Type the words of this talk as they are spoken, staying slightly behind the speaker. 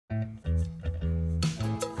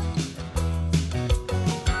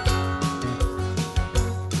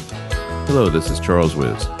Hello, this is Charles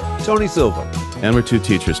Wiz, Tony Silva. and we're two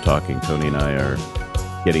teachers talking. Tony and I are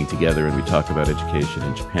getting together and we talk about education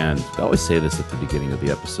in Japan. I always say this at the beginning of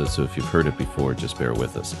the episode, so if you've heard it before, just bear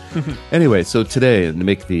with us. Anyway, so today, and to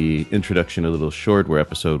make the introduction a little short, we're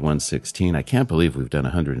episode 116. I can't believe we've done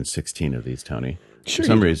 116 of these, Tony. Sure For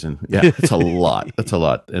some reason. Yeah, it's a lot. That's a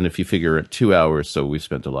lot. And if you figure 2 hours, so we've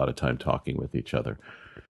spent a lot of time talking with each other.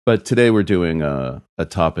 But today we're doing a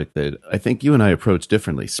topic that I think you and I approach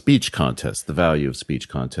differently. Speech contests, the value of speech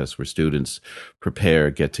contests, where students prepare,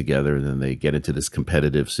 get together, and then they get into this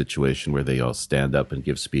competitive situation where they all stand up and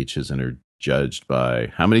give speeches and are judged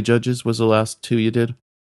by, how many judges was the last two you did?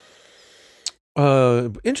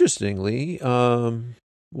 Interestingly,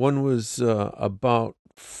 one was about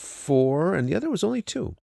 4, and the other was only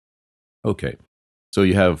 2. Okay. So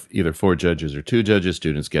you have either 4 judges or 2 judges.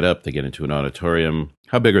 Students get up, they get into an auditorium.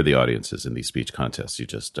 How big are the audiences in these speech contests? You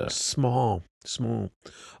just Small. No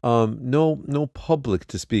public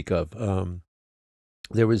to speak of.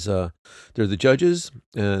 There are the judges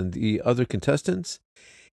and the other contestants,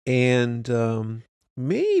 and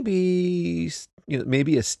maybe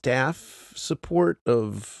a staff support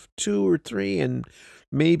of 2 or 3, and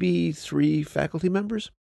maybe 3 faculty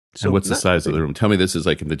members. So and what's the size of the room? Tell me this is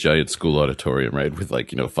like in the giant school auditorium, right? With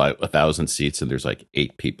 1,000 seats and there's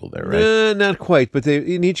 8 people there, right? Not quite, but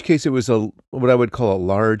in each case it was what I would call a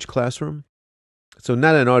large classroom. So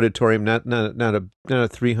not an auditorium, not a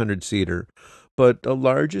 300 seater, but a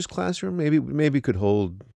largest classroom. Maybe could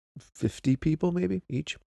hold 50 people, maybe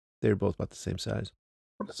each. They're both about the same size.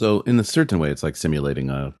 So in a certain way, it's like simulating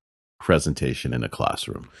a presentation in a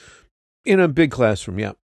classroom. In a big classroom,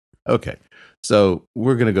 yeah. Okay. So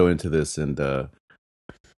we're going to go into this, and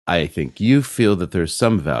I think you feel that there's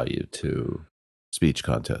some value to speech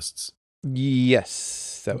contests.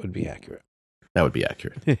 Yes, that would be accurate. That would be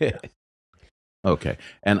accurate. Okay.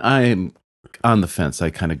 And I'm on the fence.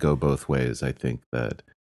 I kind of go both ways. I think that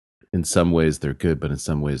in some ways they're good, but in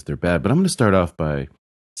some ways they're bad. But I'm going to start off by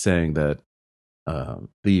saying that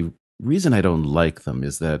the reason I don't like them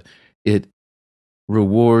is that it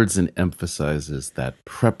rewards and emphasizes that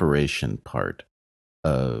preparation part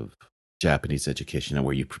of Japanese education, and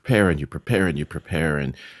where you prepare and you prepare and you prepare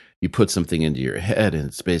and you put something into your head and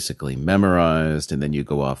it's basically memorized, and then you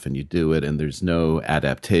go off and you do it, and there's no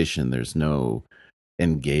adaptation, there's no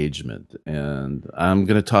engagement. And I'm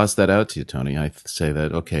going to toss that out to you, Tony. I say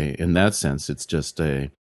that, okay, in that sense, it's just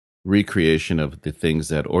a recreation of the things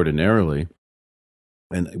that ordinarily,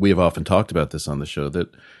 and we have often talked about this on the show,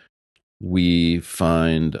 that we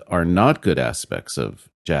find are not good aspects of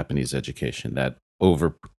Japanese education, that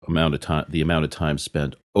the amount of time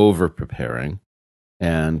spent over preparing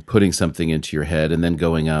and putting something into your head and then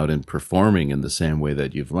going out and performing in the same way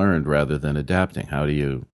that you've learned rather than adapting. What do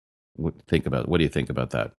you think about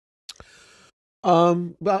that?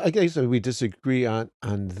 Well, I guess we disagree on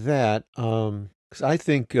that. 'Cause I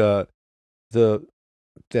think that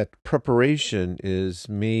preparation is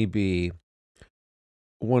maybe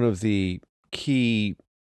one of the key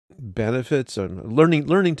benefits of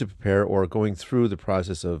learning to prepare, or going through the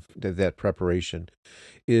process of that preparation,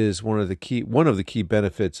 is one of the key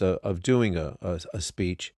benefits of doing a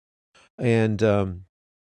speech. And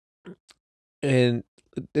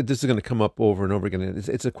this is going to come up over and over again.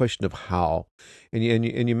 It's a question of how, and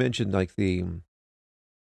you mentioned like the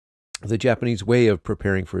Japanese way of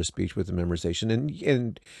preparing for a speech with the memorization,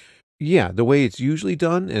 and yeah, the way it's usually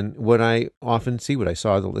done, and what I often see, what I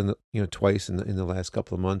saw twice in the last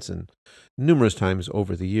couple of months, and numerous times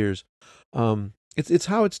over the years, it's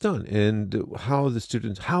how it's done, and how the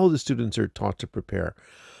students are taught to prepare.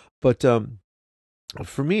 But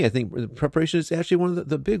for me, I think preparation is actually one of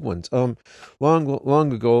the big ones. Long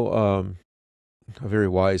ago, a very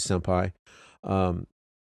wise senpai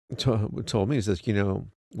told me, he says,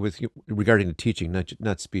 regarding the teaching,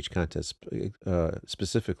 not speech contests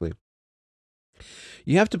specifically,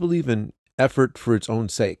 you have to believe in effort for its own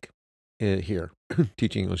sake. Here,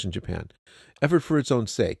 teaching English in Japan, effort for its own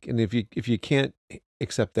sake, and if you can't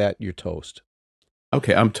accept that, you're toast.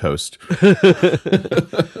 Okay, I'm toast.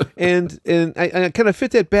 and I kind of fit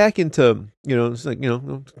that back into, it's like,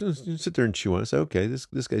 sit there and chew on it. Say, okay, this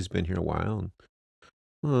guy's been here a while, and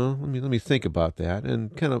well, let me think about that,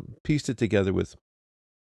 and kind of pieced it together with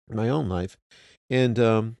my own life, and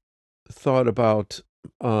thought about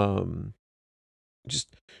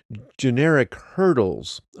just generic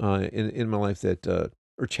hurdles in my life that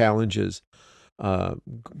or challenges. I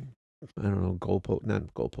don't know,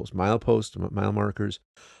 mile markers,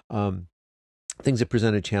 things that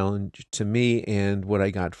present a challenge to me and what I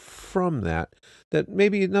got from that, that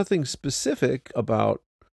maybe nothing specific about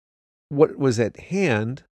what was at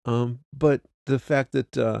hand, but the fact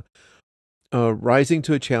that rising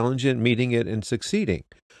to a challenge and meeting it and succeeding,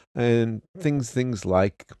 and things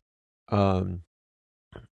like um,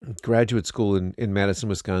 graduate school in Madison,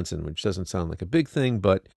 Wisconsin, which doesn't sound like a big thing,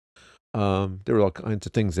 but there were all kinds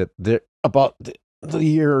of things that there about the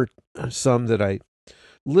year, some that I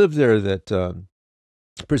lived there that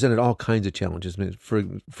presented all kinds of challenges. I mean, for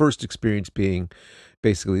first experience being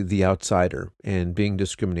basically the outsider and being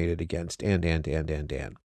discriminated against, and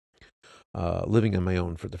living on my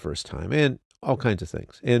own for the first time, and all kinds of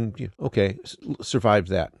things. And okay, survived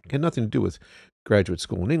that. Had nothing to do with graduate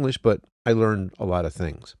school in English, but I learned a lot of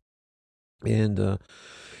things. And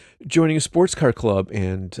joining a sports car club,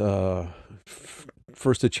 and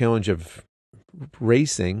first a challenge of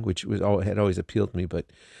racing, which had always appealed to me, but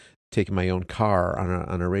taking my own car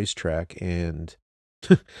on a racetrack and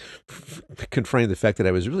confronting the fact that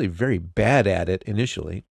I was really very bad at it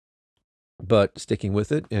initially, but sticking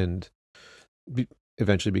with it and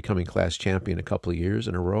eventually becoming class champion a couple of years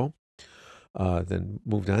in a row. Then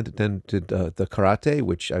moved on to the karate,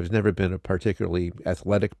 which I've never been a particularly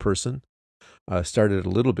athletic person. Started a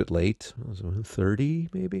little bit late. I was 30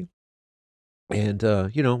 maybe. And,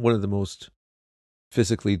 one of the most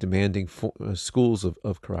physically demanding schools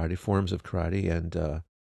of karate, forms of karate, and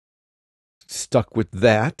stuck with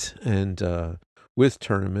that, and with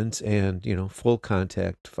tournaments and, full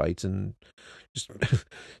contact fights, and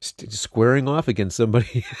just squaring off against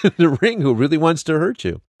somebody in the ring who really wants to hurt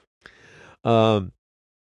you. And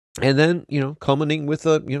then, culminating with,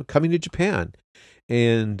 coming to Japan,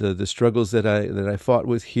 and the struggles that I fought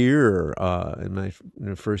with here in my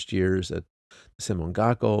first years at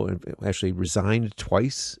Semongako, and actually resigned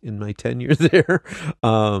twice in my tenure there.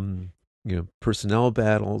 Personnel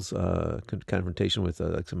battles, confrontation with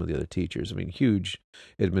like some of the other teachers. I mean, huge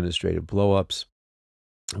administrative blowups.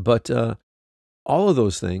 But all of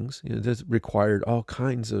those things, just required all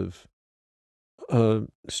kinds of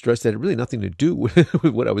stress that had really nothing to do with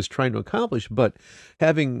what I was trying to accomplish. But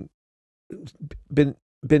having been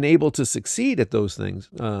able to succeed at those things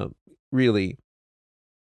really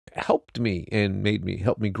helped me and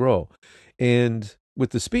helped me grow. And with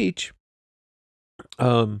the speech,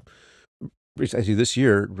 actually this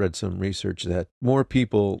year read some research that more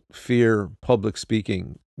people fear public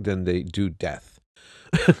speaking than they do death.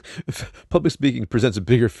 Public speaking presents a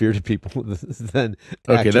bigger fear to people than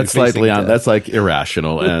that's slightly on. That's like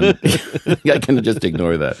irrational, and I can just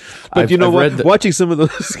ignore that. But what? Watching some of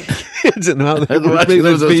those kids and how they make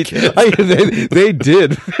those speech, they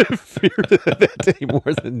did fear that day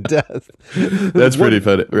more than death. That's pretty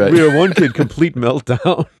funny, right? We had one kid complete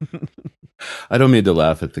meltdown. I don't mean to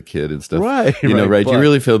laugh at the kid and stuff, right? Right? You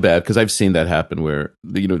really feel bad because I've seen that happen where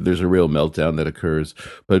there's a real meltdown that occurs.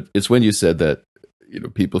 But it's when you said that.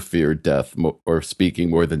 People fear death or speaking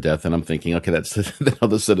more than death. And I'm thinking, okay, that's then all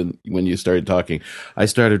of a sudden when you started talking, I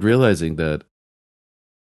started realizing that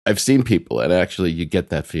I've seen people and actually you get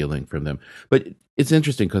that feeling from them. But it's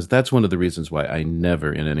interesting because that's one of the reasons why I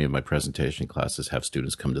never in any of my presentation classes have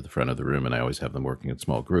students come to the front of the room, and I always have them working in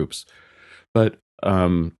small groups. But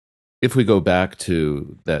if we go back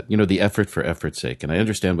to that, the effort for effort's sake, and I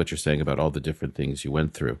understand what you're saying about all the different things you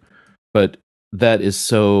went through, but that is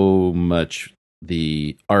so much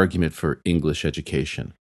the argument for English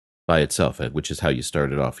education by itself, which is how you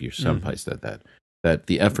started off. Your senpai said that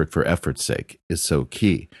the effort for effort's sake is so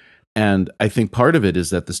key. And I think part of it is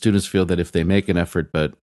that the students feel that if they make an effort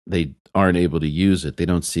but they aren't able to use it, they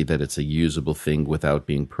don't see that it's a usable thing without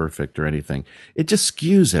being perfect or anything. It just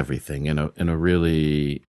skews everything in a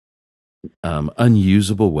really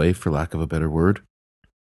unusable way, for lack of a better word.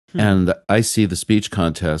 And I see the speech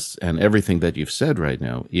contests and everything that you've said right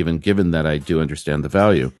now, even given that I do understand the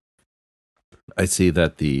value, I see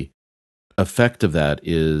that the effect of that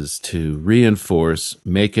is to reinforce,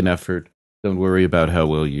 make an effort, don't worry about how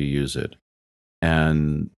well you use it.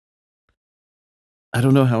 And I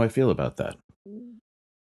don't know how I feel about that.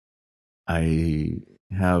 I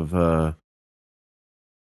have, a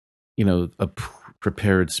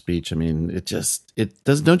prepared speech. I mean, it does.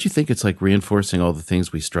 Don't you think it's like reinforcing all the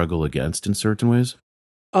things we struggle against in certain ways?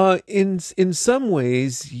 In some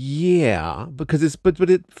ways, yeah, because but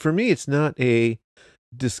for me, it's not a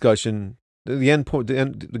discussion. The end point,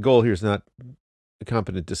 the goal here is not a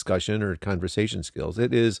competent discussion or conversation skills.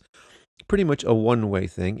 It is pretty much a one-way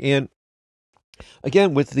thing. And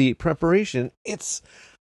again, with the preparation, it's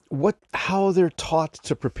how they're taught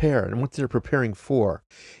to prepare and what they're preparing for.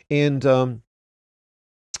 And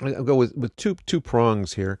I'll go with two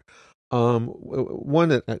prongs here. One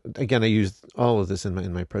that, again, I used all of this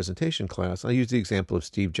in my presentation class. I used the example of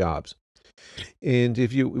Steve Jobs. And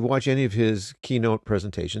if you watch any of his keynote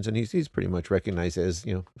presentations, and he's pretty much recognized as,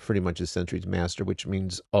 pretty much a century's master, which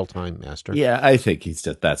means all-time master. Yeah, I think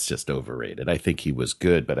that's just overrated. I think he was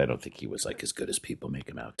good, but I don't think he was like as good as people make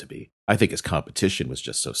him out to be. I think his competition was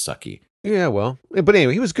just so sucky. Yeah, well, but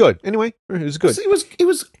anyway, he was good. Anyway, he was good. He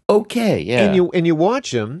was okay. Yeah, and you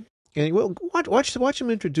watch him, and watch him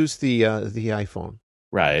introduce the iPhone,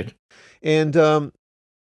 right? And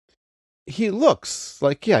he looks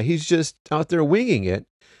like, he's just out there winging it.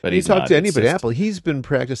 But he's talked to anybody at Apple. He's been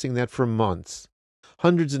practicing that for months,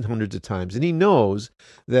 hundreds and hundreds of times, and he knows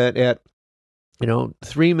that at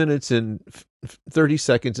 3 minutes and 30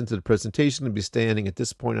 seconds into the presentation, to be standing at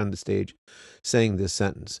this point on the stage, saying this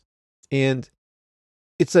sentence, and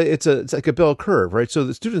it's like a bell curve, right? So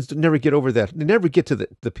the students never get over that. They never get to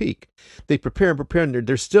the peak. They prepare and prepare, and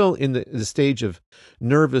they're still in the stage of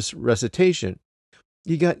nervous recitation.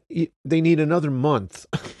 They need another month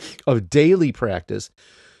of daily practice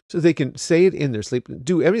so they can say it in their sleep,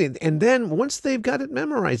 do everything. And then once they've got it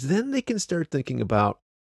memorized, then they can start thinking about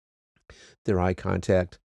their eye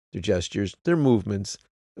contact, their gestures, their movements.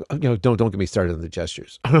 Don't get me started on the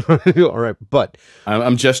gestures. All right, but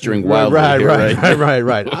I'm gesturing wildly.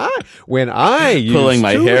 Right. When I use pulling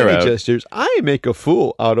my hair out gestures, I make a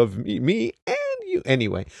fool out of me and you.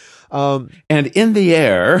 Anyway, and in the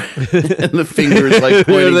air, and the fingers like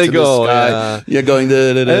pointing to the sky. You're going.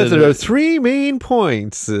 There are 3 main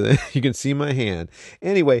points. You can see my hand.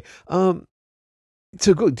 Anyway,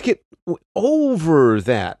 to get over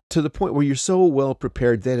that to the point where you're so well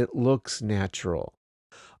prepared that it looks natural.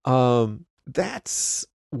 That's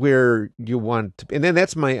where you want to, and then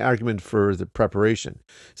that's my argument for the preparation.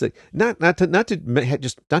 It's like not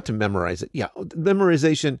to memorize it. Yeah,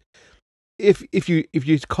 memorization. If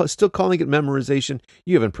you're still calling it memorization,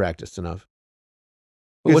 you haven't practiced enough.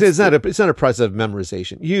 It's not a process of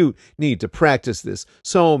memorization. You need to practice this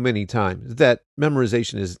so many times that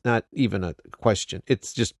memorization is not even a question.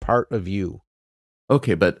 It's just part of you.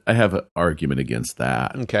 Okay, but I have an argument against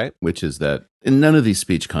that. Okay. Which is that in none of these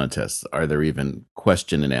speech contests are there even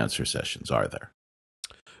question and answer sessions, are there?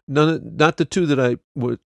 Not the two that I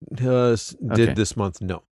did this month,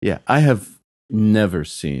 no. Yeah, I have never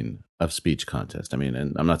seen a speech contest. I mean,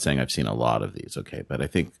 and I'm not saying I've seen a lot of these, okay, but I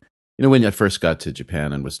think, when I first got to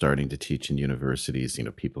Japan and was starting to teach in universities,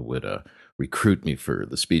 people would recruit me for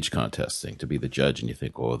the speech contest thing to be the judge, and you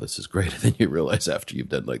think, oh, this is great. And then you realize after you've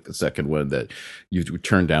done like the second one that you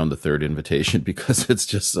turn down the third invitation because it's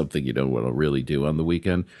just something you don't want to really do on the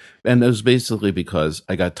weekend. And it was basically because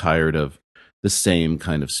I got tired of the same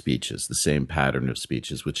kind of speeches, the same pattern of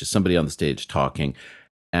speeches, which is somebody on the stage talking.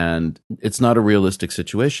 And it's not a realistic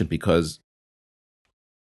situation because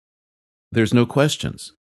there's no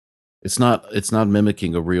questions. It's not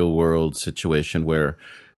mimicking a real world situation where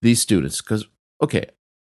these students, because, okay,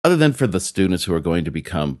 other than for the students who are going to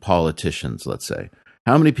become politicians, let's say,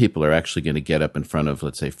 how many people are actually going to get up in front of,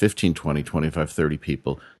 let's say, 15, 20, 25, 30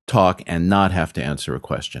 people, talk and not have to answer a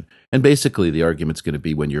question? And basically the argument's going to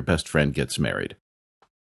be when your best friend gets married.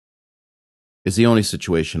 Is the only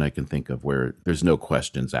situation I can think of where there's no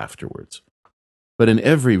questions afterwards. But in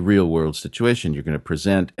every real world situation, you're going to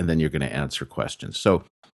present and then you're going to answer questions. So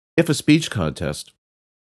if a speech contest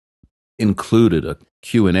included a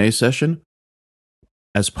Q&A session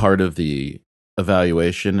as part of the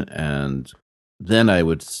evaluation, and then I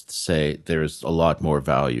would say there's a lot more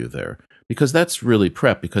value there, because that's really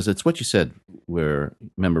prep, because it's what you said, where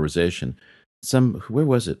memorization. Where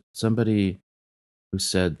was it? Somebody who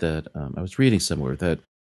said that, I was reading somewhere, that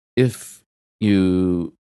if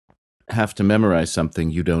you have to memorize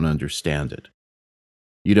something, you don't understand it.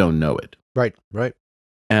 You don't know it. Right.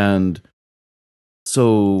 And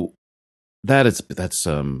so that's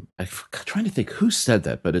I'm trying to think who said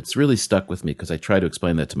that, but it's really stuck with me because I try to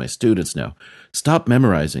explain that to my students now. Stop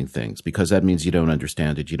memorizing things, because that means you don't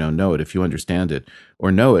understand it, you don't know it. If you understand it or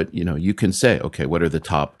know it, you can say, okay, what are the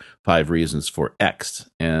top 5 reasons for X?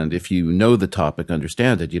 And if you know the topic,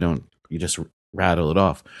 understand it, you just rattle it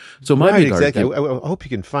off. So my big exactly. argument, I hope you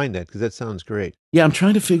can find that, because that sounds great. Yeah, I'm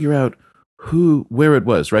trying to figure out where it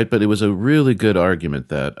was, right? But it was a really good argument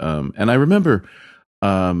that, and I remember,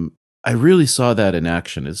 I really saw that in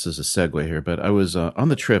action. This is a segue here, but I was on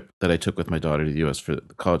the trip that I took with my daughter to the U.S. for the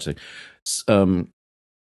college thing.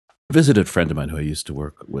 Visited a friend of mine who I used to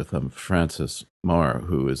work with, Francis Marr,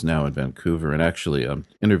 who is now in Vancouver, and actually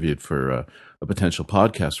interviewed for a potential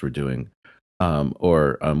podcast we're doing,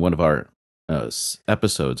 or one of our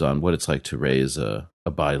episodes on what it's like to raise a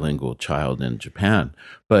bilingual child in Japan.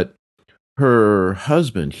 But her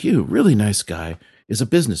husband, Hugh, really nice guy, is a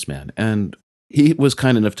businessman. And he was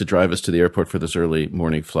kind enough to drive us to the airport for this early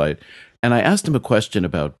morning flight. And I asked him a question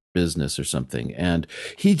about business or something. And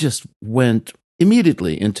he just went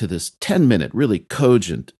immediately into this 10-minute, really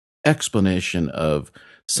cogent explanation of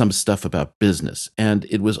some stuff about business. And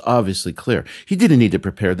it was obviously clear. He didn't need to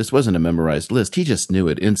prepare. This wasn't a memorized list. He just knew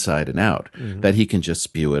it inside and out, that he can just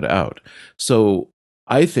spew it out. So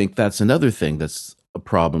I think that's another thing that's a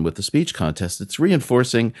problem with the speech contest. It's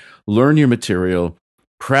reinforcing, learn your material,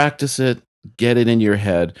 practice it, get it in your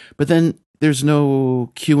head, but then there's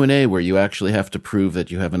no Q&A where you actually have to prove that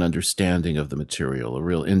you have an understanding of the material, a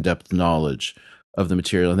real in-depth knowledge of the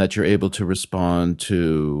material, and that you're able to respond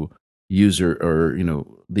to user or,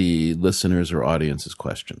 the listeners or audience's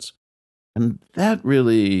questions. And that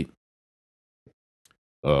really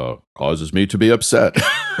causes me to be upset.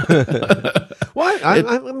 Well,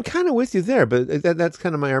 I'm kind of with you there, but that's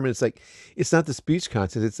kind of my argument. It's like, it's not the speech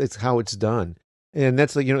contest, it's how it's done. And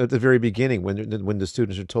that's like, at the very beginning when the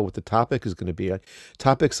students are told what the topic is going to be, a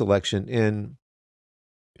topic selection. And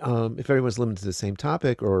if everyone's limited to the same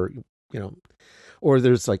topic, or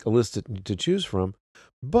there's like a list to choose from,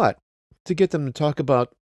 but to get them to talk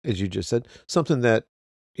about, as you just said, something that,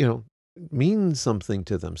 means something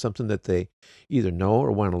to them, something that they either know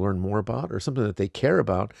or want to learn more about, or something that they care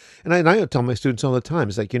about. And I tell my students all the time,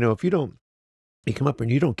 it's like, if you come up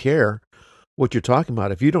and you don't care what you're talking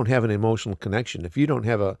about, if you don't have an emotional connection, if you don't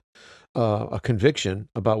have a conviction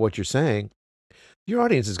about what you're saying, your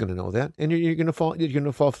audience is going to know that, and you're going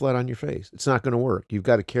to fall flat on your face. It's not going to work. You've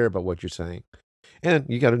got to care about what you're saying, and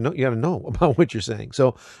you got to know about what you're saying.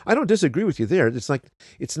 So I don't disagree with you there. It's like,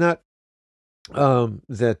 it's not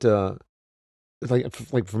that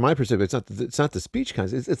like from my perspective, it's not the speech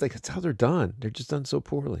contest. It's like, it's how they're done. They're just done so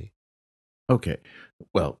poorly. Okay,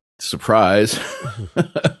 well, surprise.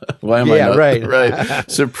 Why am I not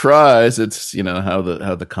right? Surprise. It's how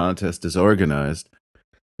the contest is organized.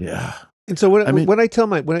 Yeah. And so when I tell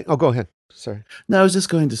go ahead. Sorry. No, I was just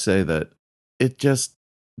going to say that it just,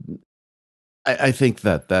 I think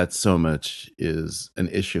that so much is an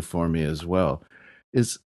issue for me as well.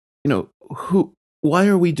 Is, why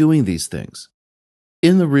are we doing these things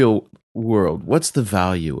in the real world? What's the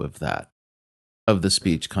value of that? Of the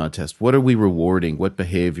speech contest? What are we rewarding? What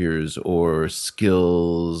behaviors or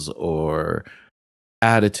skills or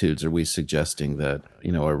attitudes are we suggesting that,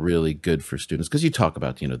 are really good for students? Because you talk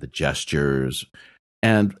about, the gestures,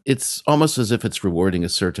 and it's almost as if it's rewarding a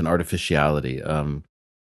certain artificiality,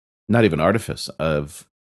 not even artifice, of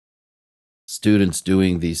students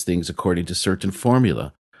doing these things according to certain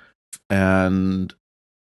formula. And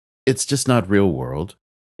it's just not real world.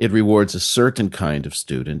 It rewards a certain kind of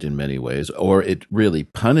student in many ways, or it really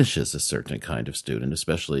punishes a certain kind of student,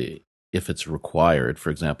 especially if it's required. For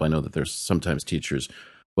example, I know that there's sometimes teachers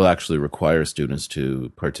will actually require students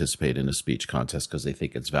to participate in a speech contest because they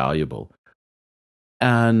think it's valuable.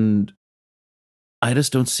 And I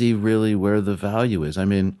just don't see really where the value is. I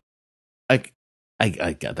mean, I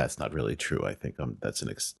that's not really true. I think that's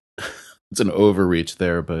it's an overreach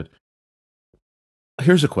there, but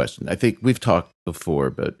here's a question. I think we've talked before,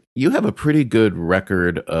 but you have a pretty good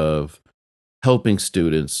record of helping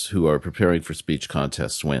students who are preparing for speech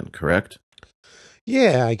contests win, correct?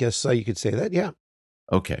 Yeah, I guess you could say that. Yeah.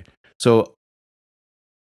 Okay. So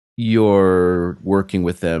you're working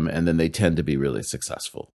with them, and then they tend to be really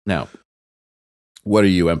successful. Now, what are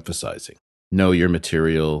you emphasizing? Know your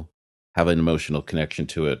material, have an emotional connection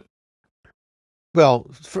to it.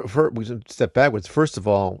 Well, we step backwards. First of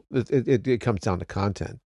all, it comes down to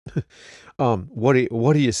content. What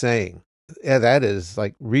are you saying? Yeah, that is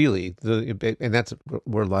like really and that's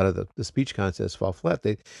where a lot of the speech contests fall flat.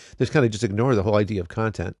 They just kind of just ignore the whole idea of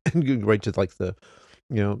content and go right to like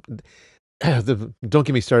don't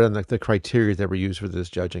get me started on the criteria that were used for this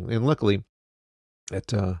judging. And luckily,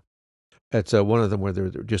 at one of them where there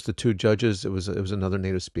were just the two judges, it was another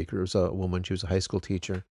native speaker. It was a woman. She was a high school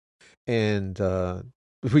teacher. And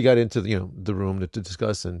we got into the room to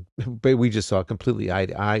discuss, but we just saw completely eye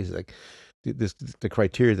to eye. Like the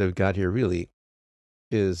criteria that we've got here really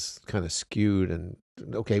is kind of skewed, and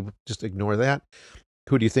okay, just ignore that.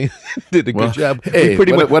 Who do you think did a good job? Hey,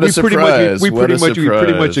 what a surprise! We pretty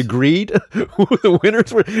much agreed who the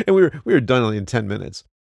winners were, and we were done in 10 minutes.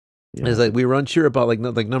 Yeah. It's like we were unsure about like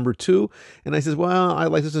number 2, and I says, "Well, I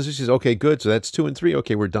like this." She says, "Okay, good. So that's 2 and 3.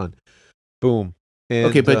 Okay, we're done." Boom. And,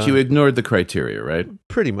 okay, but you ignored the criteria, right?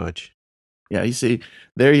 Pretty much. Yeah, you see,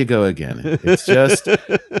 there you go again. It's just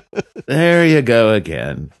there you go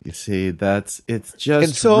again. You see, it's And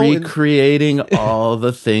just so, recreating all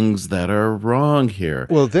the things that are wrong here.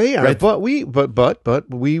 well, they are, Right? but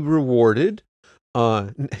we rewarded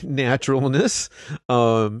naturalness,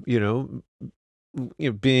 you know,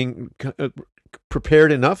 being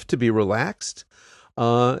prepared enough to be relaxed,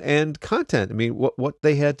 and content. I mean, what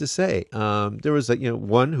they had to say. There was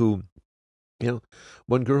one who,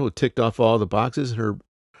 one girl who ticked off all the boxes, and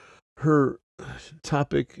her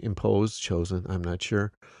topic chosen. I'm not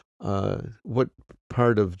sure. What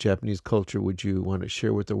part of Japanese culture would you want to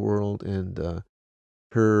share with the world? And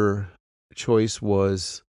her choice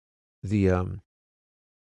was the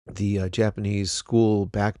Japanese school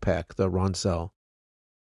backpack, the ransel.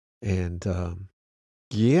 And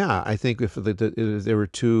yeah, I think if there were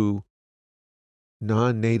two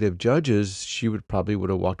non-native judges, she would have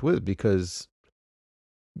walked with it because,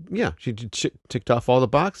 yeah, she ticked off all the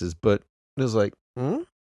boxes. But it was like,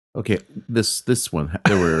 Okay, this one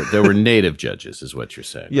there were native judges, is what you're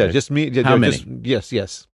saying. yeah, right? just me. How many?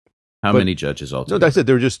 Yes. How But many judges no, altogether? I said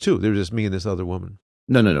there were just two. There was just me and this other woman.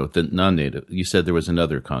 No. The non-native. You said there was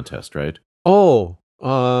another contest, right? Oh,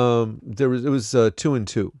 it was 2 and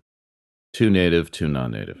 2. 2 native, 2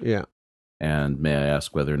 non-native. Yeah. And may I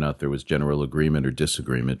ask whether or not there was general agreement or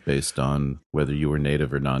disagreement based on whether you were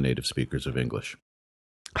native or non-native speakers of English?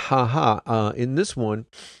 In this one,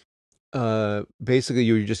 basically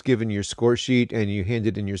you were just given your score sheet and you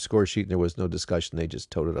handed in your score sheet, and there was no discussion. They just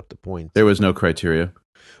totaled up the points. There was no criteria.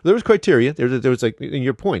 There was criteria. There was like in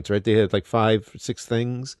your points, right? They had like 5, 6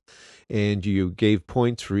 things, and you gave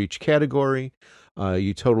points for each category.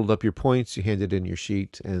 You totaled up your points. You handed in your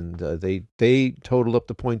sheet, and they totaled up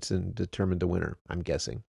the points and determined the winner. I'm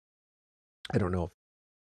guessing. I don't know.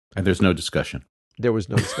 And there's no discussion. There was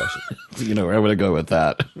no discussion. You know where I want to go with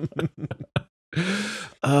that.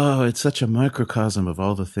 Oh, it's such a microcosm of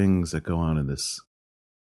all the things that go on in this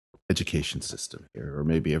education system here, or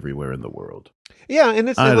maybe everywhere in the world. Yeah, and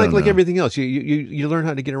it's I don't like know. everything else. You learn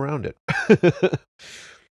how to get around it.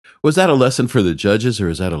 Was that a lesson for the judges, or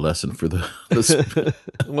is that a lesson for the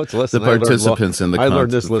What's a lesson? the participants in the I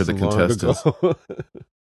learned this for the lesson long contestants? ago.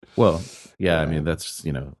 Well, yeah, I mean that's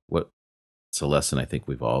what it's a lesson I think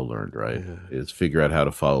we've all learned, right? Yeah. Is figure out how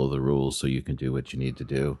to follow the rules so you can do what you need to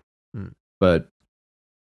do. But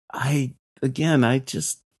it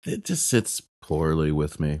just sits poorly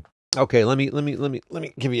with me. Okay, let me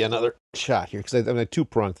give you another shot here because I'm a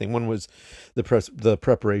 2-pronged thing. One was the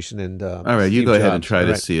preparation and all right, you Steve go ahead Jobs. and try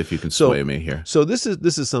to see if you can sway me here. So this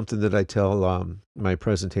is something that I tell my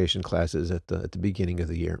presentation classes at the beginning of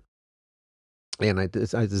the year, and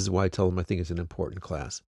this is why I tell them I think it's an important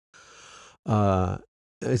class.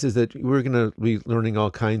 It says that we're going to be learning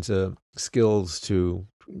all kinds of skills to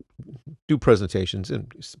do presentations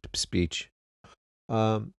and speech.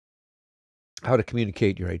 How to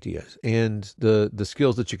communicate your ideas, and the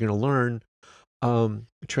skills that you're going to learn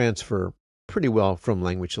transfer pretty well from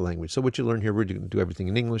language to language. So what you learn here, we're going to do everything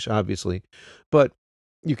in English, obviously, but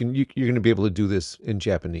you're going to be able to do this in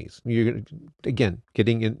Japanese. You're going to, again,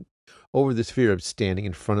 getting in over this fear of standing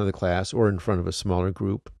in front of the class or in front of a smaller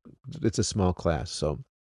group. It's a small class, so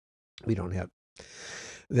we don't have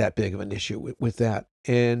that big of an issue with that.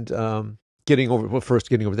 And getting over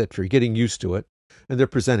that fear, getting used to it. And they're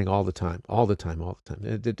presenting all the time.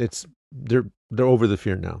 It's they're over the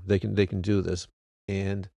fear now. They can do this,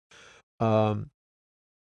 and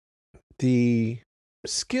the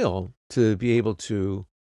skill to be able to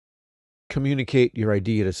communicate your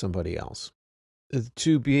idea to somebody else,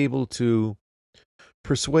 to be able to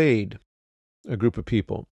persuade a group of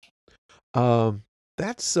people.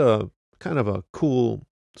 That's kind of a cool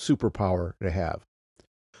superpower to have.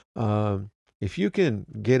 If you can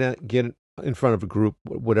get in front of a group,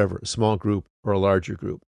 whatever, a small group or a larger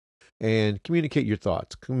group, and communicate your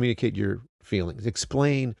thoughts, communicate your feelings,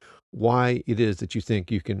 explain why it is that you think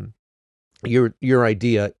your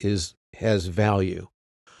idea has value.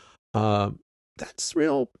 That's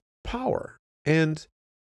real power, and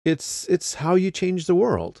it's how you change the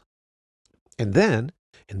world. And then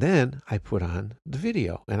I put on the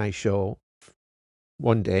video, and I show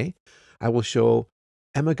one day I will show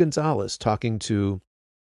Emma Gonzalez talking to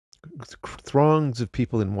throngs of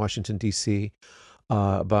people in Washington, D.C.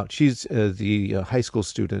 About she's the high school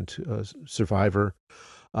student survivor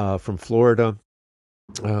from Florida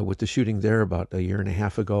with the shooting there about a year and a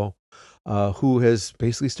half ago, who has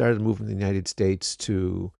basically started a movement in the United States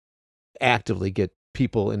to actively get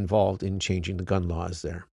people involved in changing the gun laws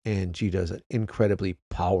there. And she does an incredibly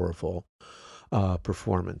powerful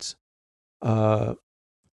performance.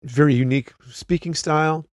 Very unique speaking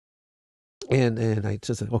style. And I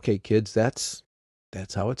just said, okay, kids, that's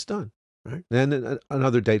how it's done. Right. And then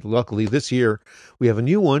another day, luckily this year, we have a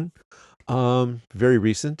new one, very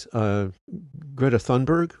recent. Greta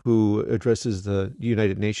Thunberg, who addresses the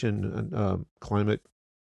United Nations Climate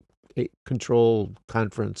Control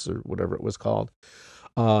Conference or whatever it was called.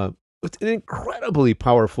 It's an incredibly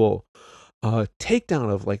powerful takedown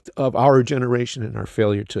of our generation and our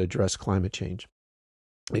failure to address climate change.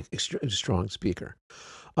 Extremely strong speaker.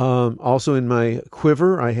 Also in my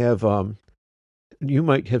quiver, I have you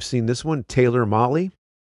might have seen this one, Taylor Mali,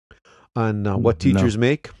 on What Teachers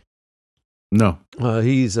Make. No.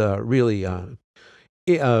 He's really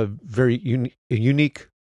very unique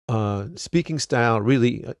speaking style,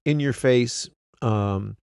 really in your face,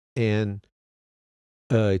 and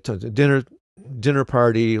dinner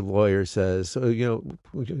party. Lawyer says, so,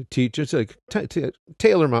 teachers like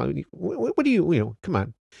Taylor Mali. What do you come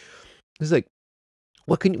on? It's like,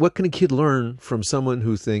 what can a kid learn from someone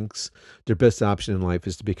who thinks their best option in life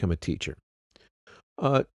is to become a teacher?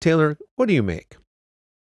 Taylor, what do you make?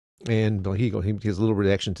 And he has a little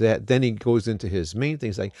reaction to that. Then he goes into his main thing.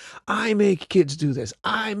 He's like, I make kids do this.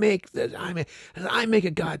 I make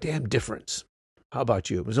a goddamn difference. How about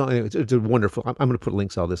you? It's a wonderful. I'm going to put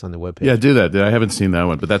links to all this on the webpage. Yeah, do that. I haven't seen that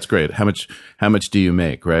one, but that's great. How much do you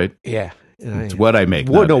make? Right? Yeah. It's what I make.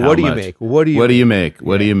 What do you make? What do you make?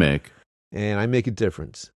 What do you make? And I make a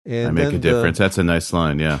difference. And I make a difference. That's a nice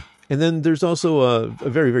line. Yeah. And then there's also a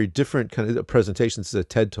very, very different kind of presentation. This is a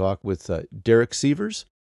TED Talk with Derek Sievers.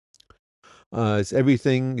 It's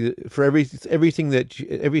everything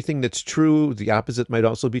that's true. The opposite might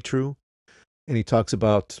also be true. And he talks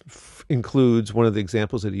about, includes one of the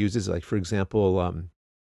examples that he uses, like, for example,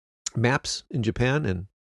 maps in Japan and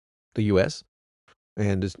the U.S.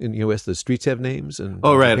 And in the U.S., the streets have names. And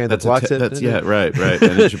right. Japan, that's right.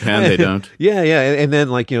 And in Japan, they don't. Yeah. And then,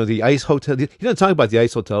 the ice hotel. He doesn't talk about the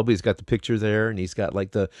ice hotel, but he's got the picture there. And he's got,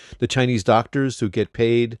 the Chinese doctors who get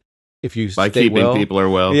paid if you by stay keeping well. people are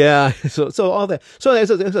well. Yeah. So all that. So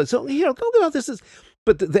go about this is.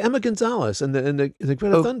 But the Emma Gonzalez and the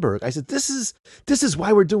Greta Thunberg, I said, this is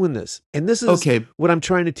why we're doing this, and this is what I'm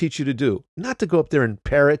trying to teach you to do, not to go up there and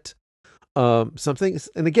parrot something.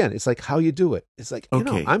 And again, it's like how you do it. It's like,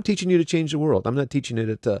 I'm teaching you to change the world. I'm not teaching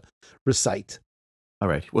you to recite. All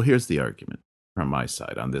right. Well, here's the argument from my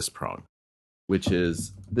side on this prong, which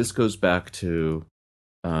is this goes back to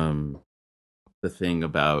the thing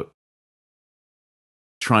about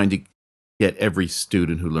trying to get every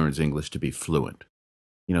student who learns English to be fluent.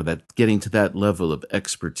 That getting to that level of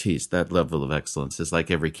expertise, that level of excellence is like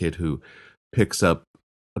every kid who picks up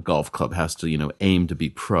a golf club has to, aim to be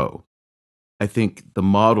pro. I think the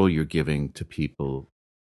model you're giving to people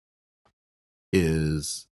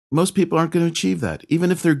is most people aren't going to achieve that,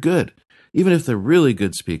 even if they're good, even if they're really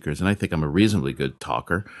good speakers. And I think I'm a reasonably good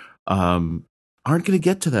talker, aren't going to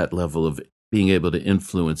get to that level of being able to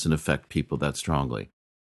influence and affect people that strongly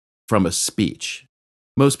from a speech.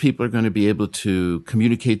 Most people are going to be able to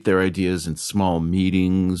communicate their ideas in small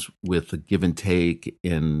meetings with a give and take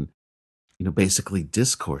in, basically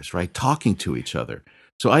discourse, right? Talking to each other.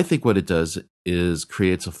 So I think what it does is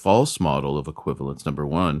creates a false model of equivalence, number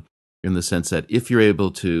one, in the sense that if you're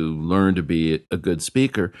able to learn to be a good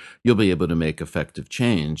speaker, you'll be able to make effective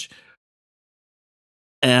change.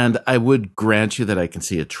 And I would grant you that I can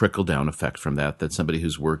see a trickle-down effect from that somebody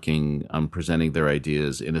who's working on presenting their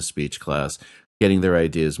ideas in a speech class, getting their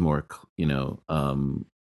ideas more,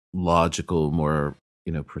 logical, more,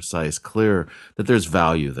 precise, clear, that there's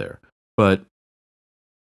value there. But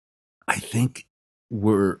I think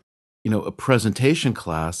we're, a presentation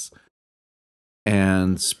class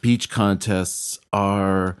and speech contests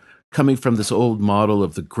are coming from this old model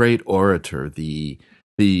of the great orator, the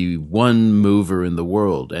one mover in the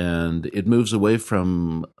world. And it moves away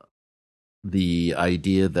from the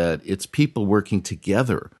idea that it's people working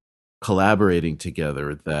together, collaborating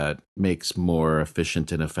together, that makes more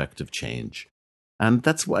efficient and effective change. And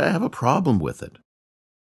that's why I have a problem with it.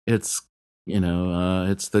 It's,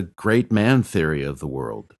 it's the great man theory of the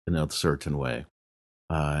world in a certain way.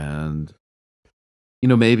 And,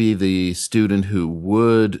 maybe the student who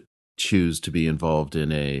would choose to be involved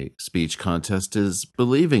in a speech contest is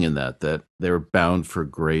believing in that they're bound for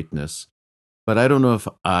greatness. But I don't know if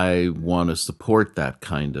I want to support that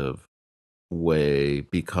kind of way,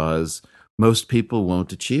 because most people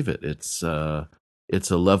won't achieve it. It's a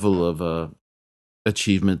level of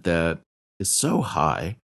achievement that is so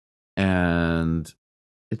high, and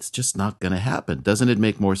it's just not going to happen. Doesn't it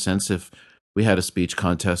make more sense if we had a speech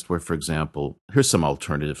contest where, for example, here's some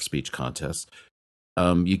alternative speech contests.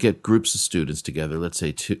 you get groups of students together, let's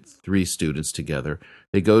say 3 students together.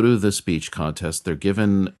 They go to the speech contest. They're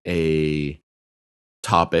given a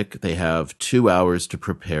topic. They have 2 hours to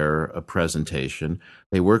prepare a presentation.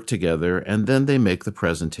 They work together, and then they make the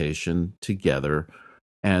presentation together,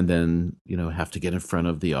 and then, have to get in front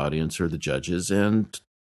of the audience or the judges and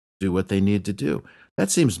do what they need to do.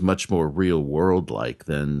 That seems much more real world like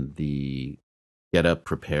than the get up,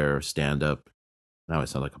 prepare, stand up. Now I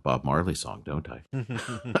sound like a Bob Marley song, don't I?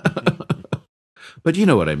 But you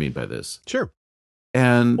know what I mean by this. Sure.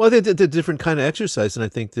 And well, it's a different kind of exercise, and I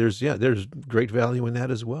think there's great value in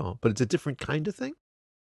that as well. But it's a different kind of thing.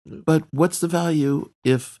 But what's the value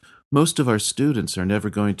if most of our students are never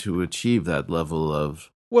going to achieve that level of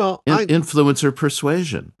influence or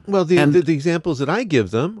persuasion? Well, the examples that I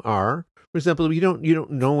give them are, for example, you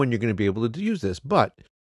don't know when you're going to be able to use this, but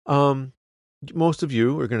most of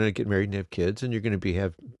you are going to get married and have kids, and you're going to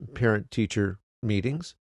have parent-teacher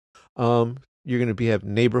meetings. You're going to have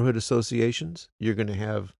neighborhood associations. You're going to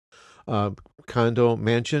have condo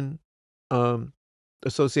mansion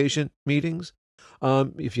association meetings.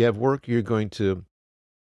 If you have work, you're going to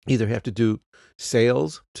either have to do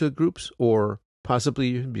sales to groups, or possibly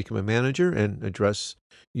you can become a manager and address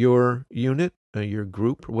your unit, your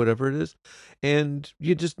group, or whatever it is. And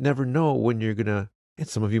you just never know when you're going to, and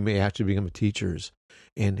some of you may actually become teachers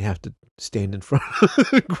and have to stand in front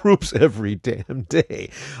of groups every damn day.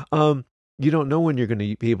 You don't know when you're going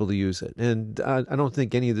to be able to use it. And I don't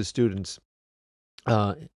think any of the students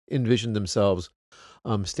envision themselves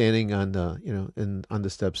standing on the on the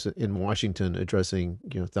steps in Washington addressing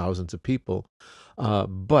thousands of people.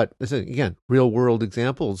 But again, real world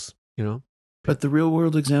examples. But the real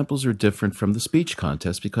world examples are different from the speech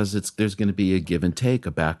contest because there's going to be a give and take,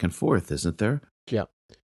 a back and forth, isn't there? Yeah.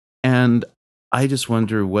 And I just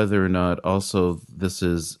wonder whether or not also this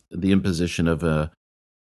is the imposition of a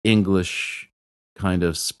English kind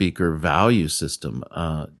of speaker value system.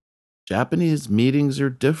 Japanese meetings are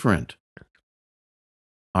different,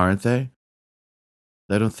 aren't they?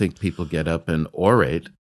 I don't think people get up and orate.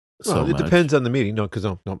 Well, it depends on the meeting. No, because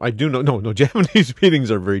I do know. No, Japanese meetings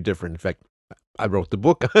are very different. In fact, I wrote the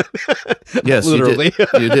book on it. Yes, literally.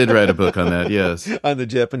 You did write a book on that. Yes, on the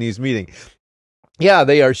Japanese meeting. Yeah,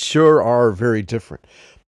 they are very different.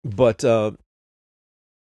 But I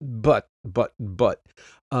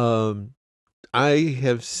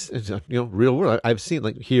have, real world. I've seen,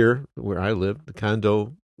 like here where I live, the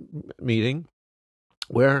condo meeting,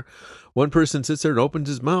 where one person sits there and opens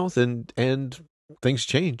his mouth, and things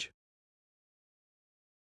change.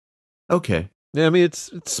 Okay. Yeah, I mean it's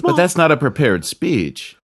small, but that's not a prepared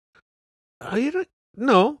speech.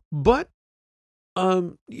 No, but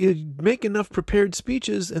you make enough prepared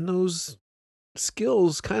speeches, and those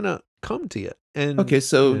skills kind of come to you. And okay,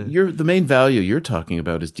 so the main value you're talking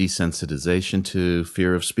about is desensitization to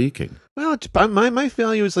fear of speaking. Well, my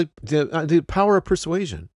value is like the power of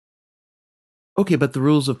persuasion. Okay, but the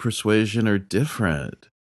rules of persuasion are different.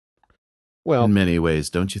 Well, in many ways,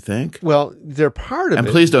 don't you think? Well, they're part of it. And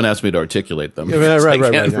please don't ask me to articulate them. Right.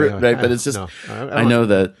 But it's just I know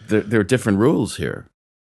that there are different rules here.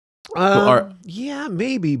 Yeah,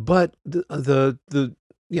 maybe, but the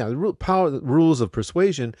rules of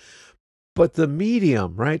persuasion, but the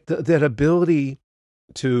medium, right? That ability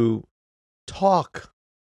to talk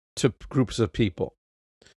to groups of people.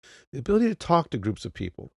 The ability to talk to groups of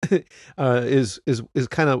people is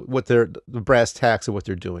kind of what the brass tacks of what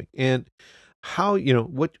they're doing, and how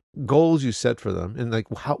what goals you set for them, and like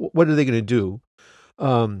what are they going to do? What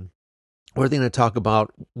are they going to talk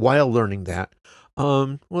about while learning that?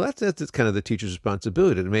 Well, that's kind of the teacher's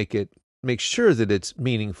responsibility to make sure that it's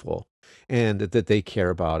meaningful and that they care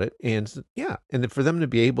about it, and for them to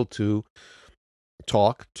be able to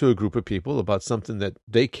talk to a group of people about something that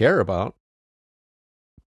they care about.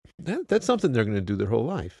 That's something they're going to do their whole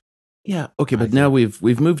life. Yeah. Okay. But now we've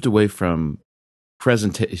moved away from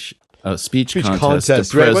presentation, speech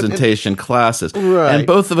contest to presentation classes. Right. And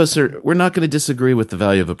both of us we're not going to disagree with the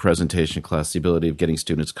value of a presentation class, the ability of getting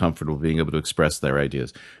students comfortable being able to express their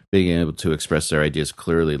ideas, being able to express their ideas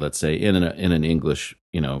clearly, let's say in an English,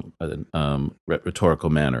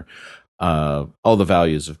 rhetorical manner. All the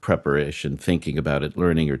values of preparation, thinking about it,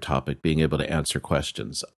 learning your topic, being able to answer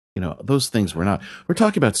questions. Those things we're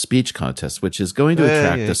talking about speech contests, which is going to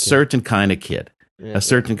attract a certain kind of kid, a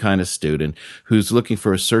certain kind of student who's looking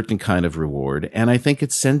for a certain kind of reward. And I think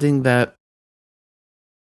it's sending that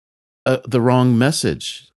the wrong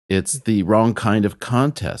message. It's the wrong kind of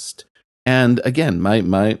contest. And again,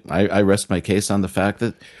 I rest my case on the fact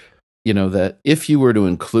that, that if you were to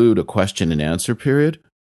include a question and answer period,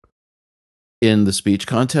 in the speech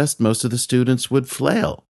contest, most of the students would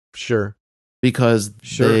flail Sure. because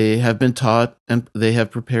Sure. they have been taught and they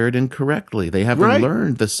have prepared incorrectly. They haven't Right.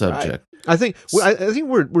 learned the subject. I think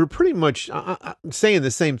we're pretty much saying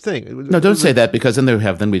the same thing. No, don't say that, because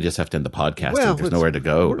then we just have to end the podcast. Well, and there's nowhere to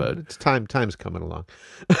go. But it's time's coming along.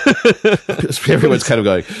 everyone's kind of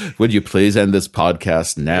going, "Would you please end this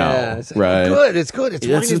podcast now?" Yeah, right? Good. It's good. It's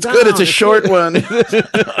Yes, winding it's good. down. It's a short one.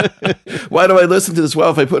 Why do I listen to this?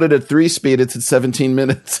 Well, if I put it at 3 speed, it's at 17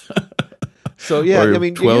 minutes. So yeah, Or I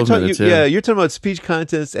mean, 12 minutes, yeah. you're talking about speech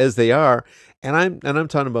contests as they are, and I'm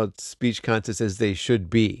talking about speech contests as they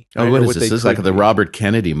should be. Oh, right? what Or is this? This is like could the be. Robert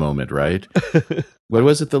Kennedy moment, right? What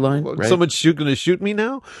was it? The line? Right? Someone's going to shoot me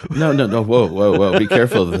now? No. Whoa! Be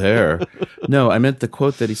careful there. No, I meant the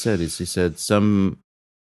quote that he said. He said some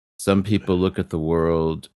people look at the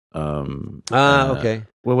world. Okay.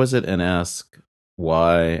 What was it? And ask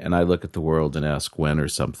why, and I look at the world and ask when, or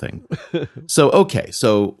something.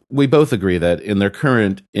 So we both agree that in their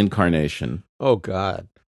current incarnation, Oh God.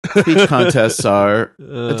 speech contests are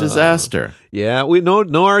a disaster. Yeah, we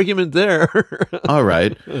no argument there. All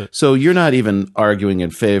right. So you're not even arguing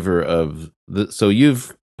in favor of so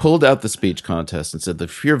you've pulled out the speech contest and said the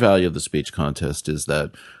sheer value of the speech contest is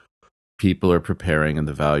that people are preparing, and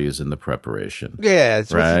the values in the preparation. Yeah,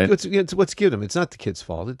 it's right. What's given them. It's not the kid's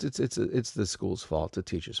fault. It's the school's fault, the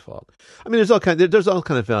teacher's fault. I mean, there's all kind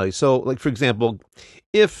of values. So, like for example,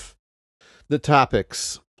 if the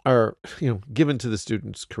topics are given to the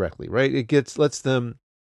students correctly, right? Lets them.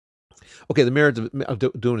 Okay, the merit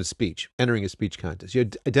of doing a speech, entering a speech contest.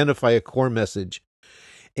 You identify a core message,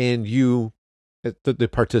 and you, the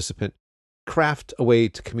participant, craft a way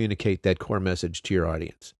to communicate that core message to your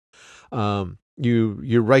audience.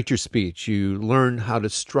 You write your speech. You learn how to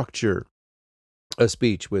structure a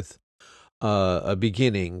speech with a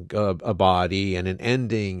beginning, a body, and an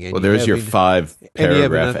ending. And there's your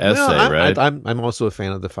 5-paragraph essay, right? I'm also a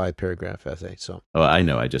fan of the 5-paragraph essay. So, oh, I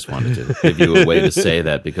know. I just wanted to give you a way to say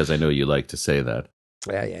that, because I know you like to say that.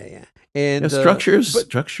 Yeah. And structure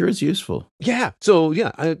is useful. Yeah. So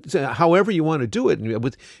however you want to do it,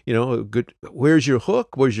 with a good. Where's your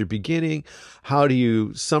hook? Where's your beginning? How do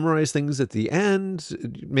you summarize things at the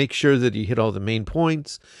end? Make sure that you hit all the main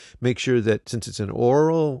points. Make sure that since it's an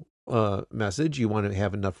oral message, you want to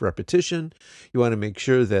have enough repetition. You want to make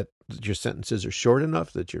sure that your sentences are short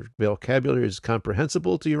enough, that your vocabulary is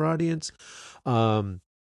comprehensible to your audience.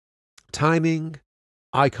 Timing,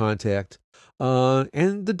 eye contact.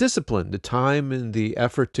 And the discipline, the time and the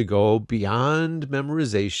effort to go beyond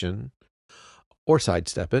memorization or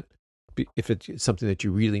sidestep it. If it's something that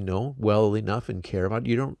you really know well enough and care about,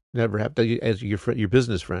 you don't never have to, as your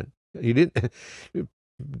business friend. You didn't,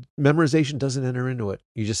 memorization doesn't enter into it.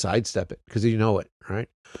 You just sidestep it because you know it, right?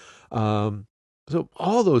 So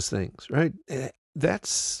all those things, right?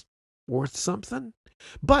 That's worth something.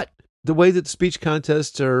 But the way that speech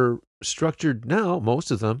contests are structured now,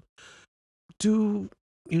 most of them, do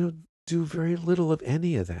very little of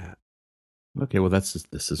any of that. Okay, well, this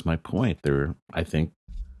is my point. I think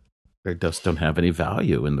they just don't have any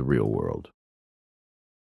value in the real world.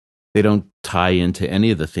 They don't tie into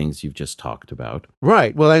any of the things you've just talked about.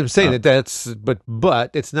 Right. Well, I'm saying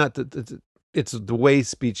but it's not it's the way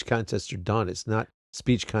speech contests are done. It's not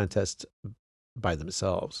speech contests by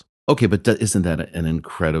themselves. Okay, but isn't that an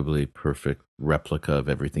incredibly perfect replica of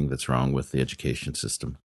everything that's wrong with the education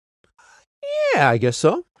system? Yeah, I guess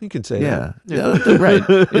so. You can say that. Yeah, right.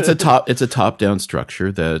 It's a top-down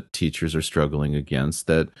structure that teachers are struggling against,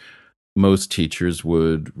 that most teachers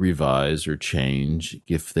would revise or change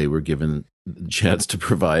if they were given the chance to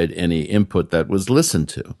provide any input that was listened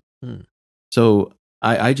to. So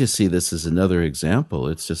I just see this as another example.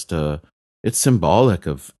 It's just it's symbolic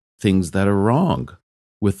of things that are wrong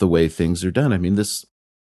with the way things are done. I mean,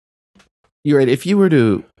 you're right. If you were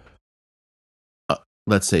to,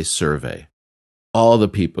 let's say, survey all the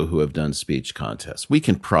people who have done speech contests, we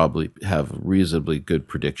can probably have a reasonably good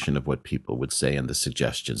prediction of what people would say and the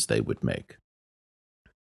suggestions they would make.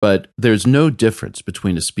 But there's no difference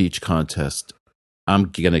between a speech contest. I'm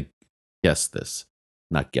going to guess this.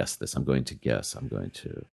 Not guess this. I'm going to guess. I'm going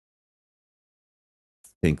to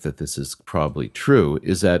think that this is probably true,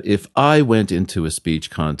 is that if I went into a speech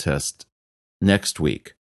contest next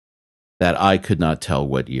week, that I could not tell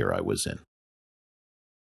what year I was in.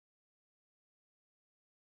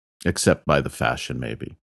 Except by the fashion,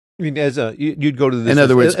 maybe. I mean, you'd go to this In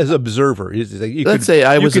other words, as observer. Let's say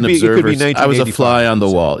I was an observer. I was a fly on the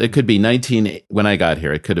so. wall. It could be when I got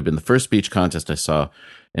here. It could have been the first speech contest I saw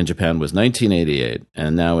in Japan was 1988,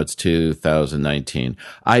 and now it's 2019.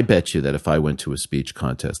 I bet you that if I went to a speech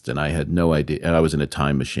contest and I had no idea, and I was in a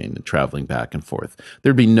time machine and traveling back and forth,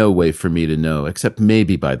 there'd be no way for me to know, except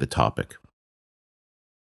maybe by the topic,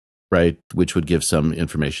 right? Which would give some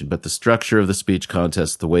information. But the structure of the speech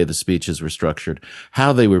contest, the way the speeches were structured,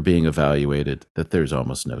 how they were being evaluated, that there's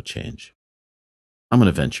almost no change. I'm going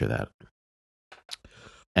to venture that.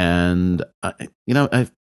 And,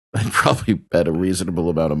 I'd probably bet a reasonable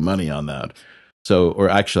amount of money on that. So, or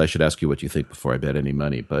actually, I should ask you what you think before I bet any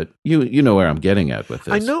money. But you know where I'm getting at with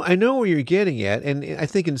this. I know where you're getting at, and I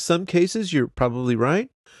think in some cases you're probably right.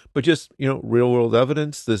 But just real world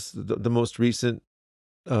evidence. The most recent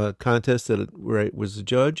contest where I was a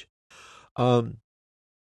judge. One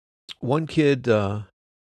kid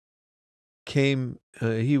came.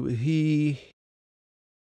 He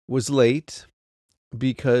was late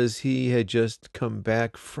because he had just come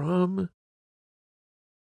back from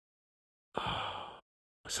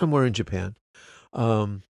somewhere in Japan.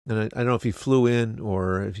 And I don't know if he flew in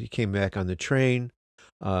or if he came back on the train.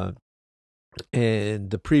 And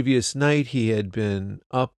the previous night he had been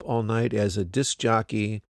up all night as a disc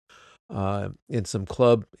jockey in some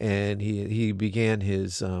club, and he began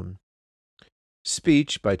his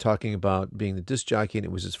speech by talking about being the disc jockey, and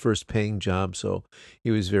it was his first paying job, so he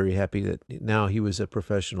was very happy that now he was a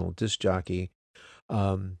professional disc jockey,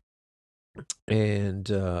 and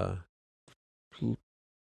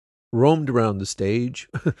roamed around the stage,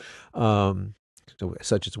 such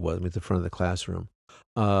as it was, at the front of the classroom.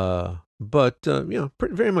 But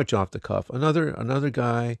very much off the cuff. Another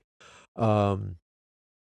guy was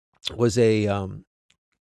a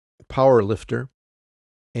power lifter,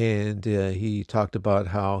 and he talked about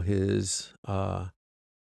how his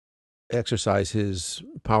exercise, his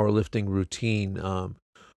powerlifting routine,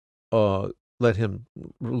 let him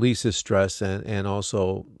release his stress and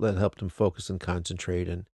also helped him focus and concentrate,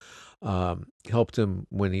 and helped him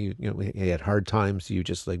when he had hard times. You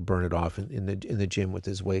just like burn it off in the gym with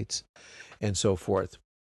his weights and so forth.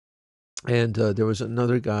 And there was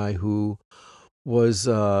another guy who was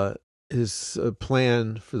his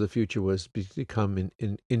plan for the future was to become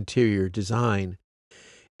in interior design,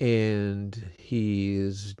 and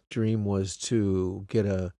his dream was to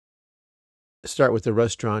start with a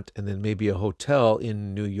restaurant and then maybe a hotel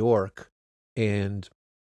in New York, and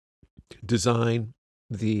design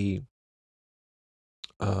the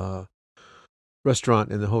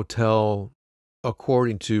restaurant and the hotel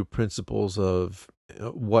according to principles of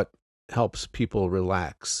what helps people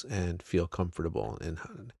relax and feel comfortable. And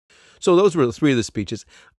so those were 3 of the speeches.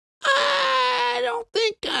 I don't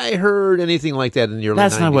think I heard anything like that in the early 90s.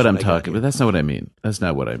 That's not what I'm talking about. That's not what I mean. That's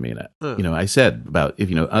not what I mean. I said about,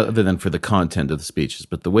 other than for the content of the speeches,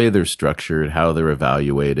 but the way they're structured, how they're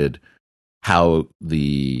evaluated, how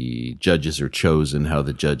the judges are chosen, how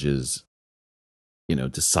the judges,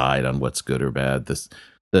 decide on what's good or bad,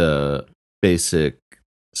 the basic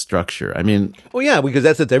structure. I mean, because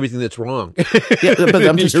that's everything that's wrong. Yeah, but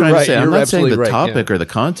I'm just trying to say, I'm not saying the topic or the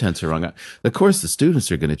contents are wrong. Of course, the students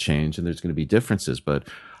are going to change, and there's going to be differences. But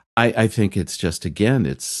I think it's just, again,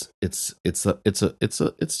 it's just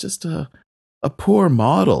a poor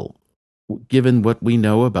model given what we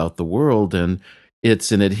know about the world, and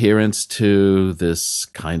it's an adherence to this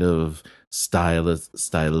kind of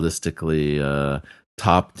stylistically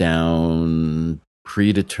top-down,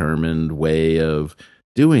 predetermined way of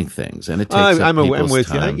doing things, and it takes I'm with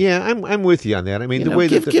time. you. Yeah, I'm with you on that. I mean, the way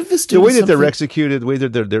give the way that they're executed, the way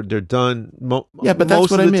that they're done. But that's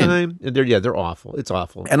what I mean. Time, they're awful. It's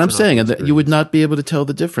awful. And I'm saying that you would not be able to tell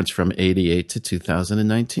the difference from 88 to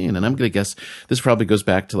 2019. And I'm going to guess this probably goes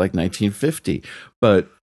back to like 1950, but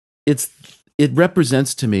it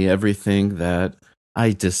represents to me everything that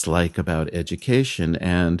I dislike about education,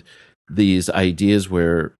 and these ideas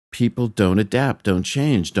where people don't adapt, don't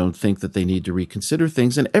change, don't think that they need to reconsider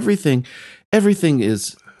things, and everything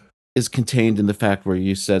is contained in the fact where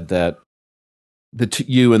you said that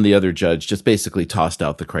you and the other judge just basically tossed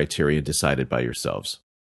out the criteria and decided by yourselves.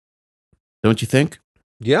 Don't you think?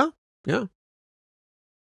 Yeah.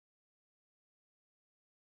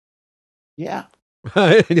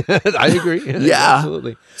 I agree. Yeah,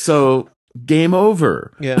 absolutely. So game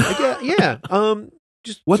over. Yeah.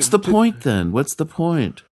 What's the point then? What's the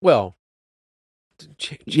point? Well,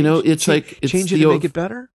 it's like it's change it to make it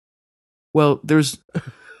better. Well, there's,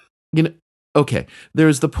 okay.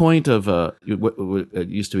 There's the point of what it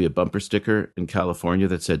used to be a bumper sticker in California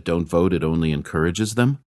that said, "Don't vote; it only encourages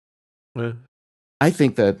them." I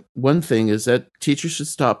think that one thing is that teachers should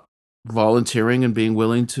stop volunteering and being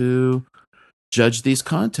willing to judge these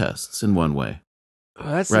contests in one way,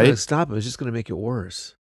 Well, that's not going right? to stop it. It's just going to make it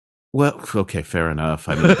worse. Well, okay, fair enough.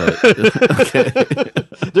 I mean, but, okay.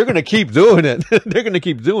 They're going to keep doing it. They're going to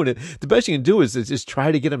keep doing it. The best you can do is just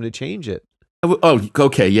try to get them to change it. Oh,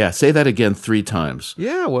 okay, yeah. Say that again 3 times.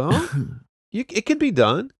 Yeah, well, it can be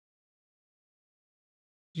done.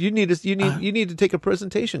 You need to take a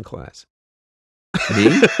presentation class.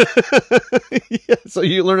 Me? Yeah, so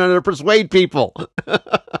you learn how to persuade people.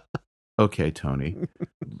 Okay, Tony.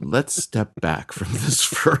 Let's step back from this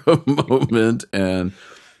for a moment. And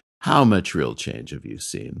how much real change have you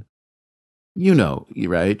seen? You know,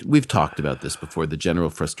 right? We've talked about this before, the general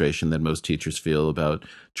frustration that most teachers feel about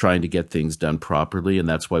trying to get things done properly. And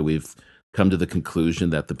that's why we've come to the conclusion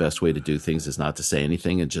that the best way to do things is not to say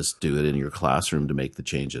anything and just do it in your classroom to make the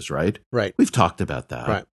changes, right? Right. We've talked about that.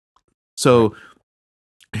 Right. So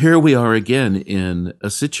here we are again in a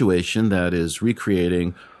situation that is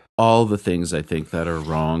recreating all the things I think that are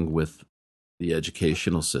wrong with the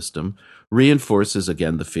educational system, reinforces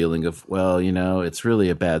again the feeling of, well, you know, it's really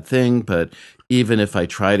a bad thing, but even if I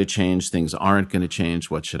try to change, things aren't going to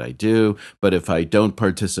change. What should I do? But if I don't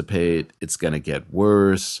participate, it's going to get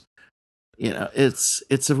worse. You know,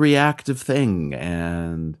 it's a reactive thing,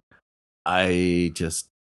 and I'm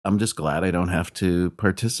just glad I don't have to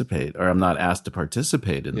participate, or I'm not asked to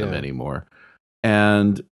participate in them anymore.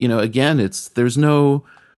 And, you know, again, there's no,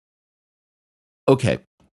 okay,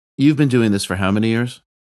 you've been doing this for how many years?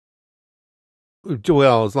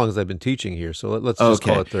 Well, as long as I've been teaching here. So let's just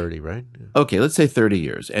call it 30, right? Yeah. Okay, let's say 30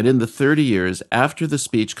 years. And in the 30 years, after the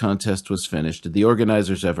speech contest was finished, did the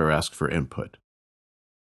organizers ever ask for input?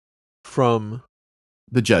 From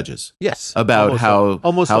the judges? Yes. About how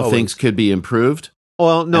always. Things could be improved?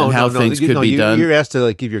 Well, no, and how things could be done. You're asked to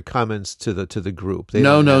like give your comments to the group.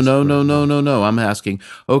 No. I'm asking.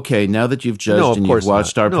 Okay, now that you've judged and you've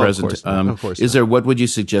watched our presentation, what would you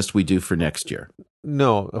suggest we do for next year?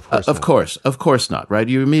 No, of course, of course not. Right?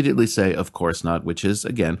 You immediately say, "Of course not," which is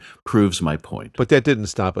again proves my point. But that didn't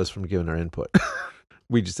stop us from giving our input.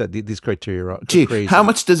 We just said these criteria are crazy. How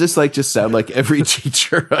much does this just sound like every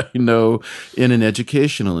teacher I know in an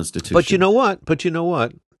educational institution? But you know what?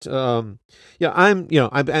 I'm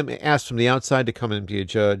asked from the outside to come and be a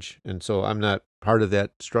judge, and so I'm not part of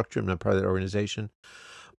that structure. I'm not part of that organization.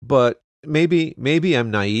 But maybe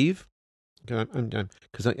I'm naive,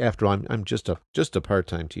 because after all, I'm just a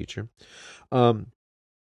part-time teacher.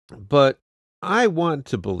 But I want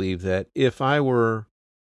to believe that if I were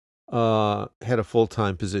had a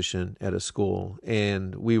full-time position at a school,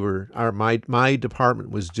 and my department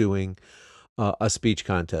was doing a speech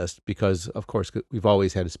contest, because of course we've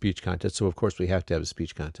always had a speech contest, so of course we have to have a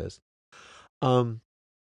speech contest.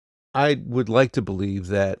 I would like to believe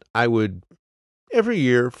that I would every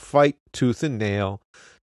year fight tooth and nail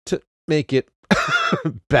to make it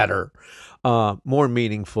better, more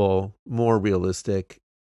meaningful, more realistic,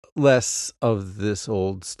 less of this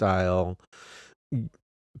old style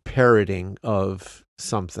parroting of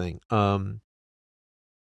something.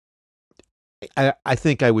 I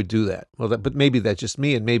think I would do that. Well, but maybe that's just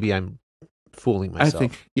me, and maybe I'm fooling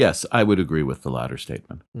myself. Yes, I would agree with the latter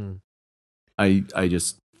statement. I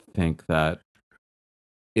just think that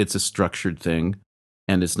it's a structured thing,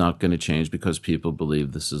 and it's not going to change because people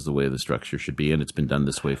believe this is the way the structure should be, and it's been done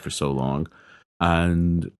this way for so long.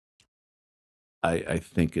 And I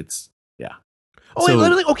think it's Oh,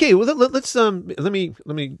 so, okay. Well, let's let me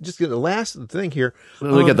just get the last thing here.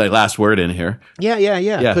 Let me get the last word in here. Yeah.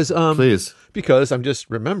 Because please, because I'm just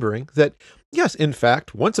remembering that. Yes, in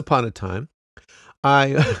fact, once upon a time,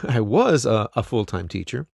 I was a full-time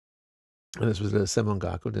teacher, and this was at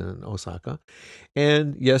Semongaku in Osaka.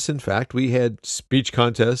 And yes, in fact, we had speech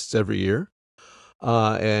contests every year,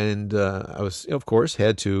 and I was, of course,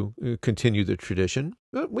 had to continue the tradition.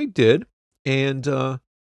 But we did, and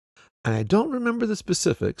I don't remember the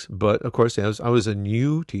specifics, but of course, I was a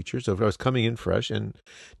new teacher, so I was coming in fresh and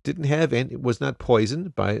didn't have any, was not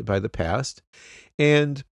poisoned by the past.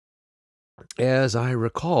 And as I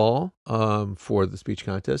recall, for the speech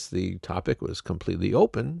contest, the topic was completely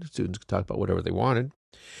open. Students could talk about whatever they wanted.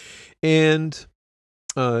 And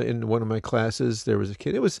in one of my classes, there was a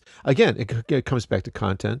kid. It was, again, it comes back to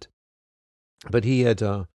content, but he had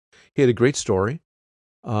a great story.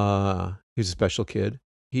 He was a special kid.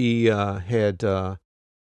 He had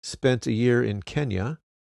spent a year in Kenya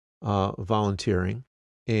volunteering,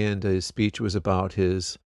 and his speech was about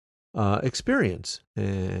his experience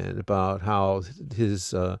and about how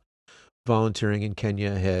his volunteering in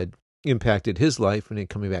Kenya had impacted his life when he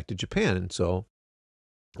coming back to Japan. And so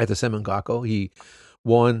at the Semangako. He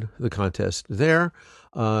won the contest there.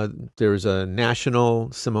 There's a national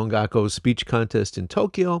Semangako speech contest in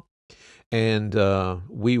Tokyo, and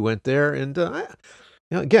we went there. And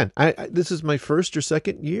again, this is my first or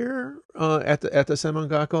second year at the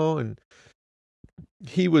Semangako, and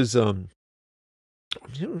he was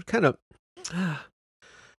kind of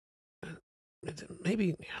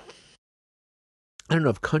maybe, I don't know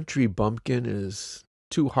if country bumpkin is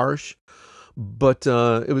too harsh, but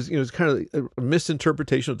it was kind of a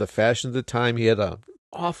misinterpretation of the fashion of the time. He had a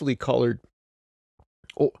awfully colored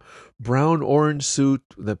brown orange suit.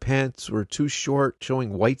 The pants were too short,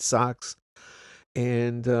 showing white socks,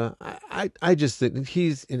 and I just think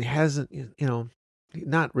hasn't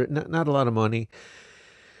not a lot of money.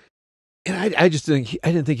 And I just think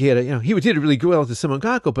I didn't think he had he did really well at the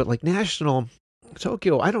Semangako, but like national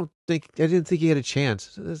Tokyo, I didn't think he had a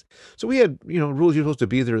chance. So we had rules. You're supposed to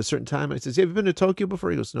be there at a certain time. I says, "Have you been to Tokyo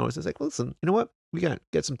before?" He goes, "No." I says, "Like, listen, you know what? We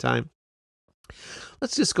get some time.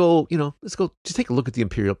 Let's just go. Let's go. Just take a look at the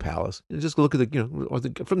Imperial Palace and just look at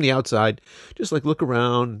from the outside. Just like look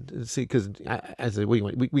around and see. Because I said, we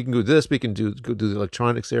can do this. We can go do the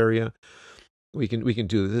electronics area. We can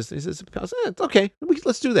do this." He says, "Okay,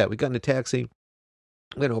 let's do that." We got in a taxi,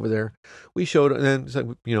 went over there. We showed, and then it's like,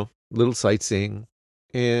 little sightseeing,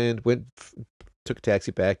 and took a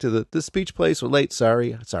taxi back to the speech place. We're late.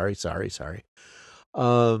 Sorry.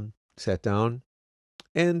 Sat down,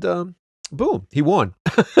 and boom, he won.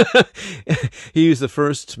 He was the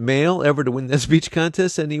first male ever to win that speech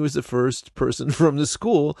contest, and he was the first person from the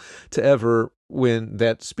school to ever win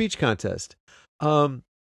that speech contest.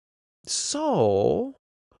 So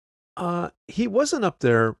he wasn't up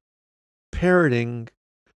there parroting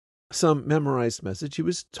some memorized message. He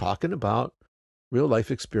was talking about real life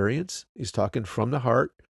experience. He's talking from the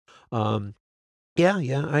heart. I'd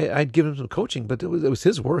give him some coaching, but it was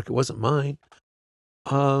his work. It wasn't mine.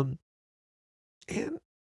 And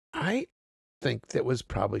I think that was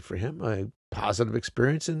probably for him a positive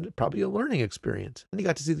experience and probably a learning experience. And he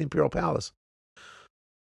got to see the Imperial Palace.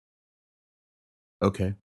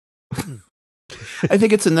 Okay. I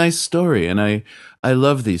think it's a nice story, and I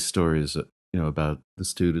love these stories, about the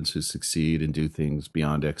students who succeed and do things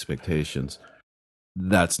beyond expectations.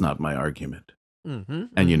 That's not my argument. Mm-hmm,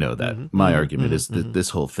 and you know that. My argument is that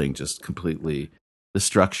this whole thing just completely, the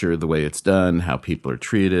structure, the way it's done, how people are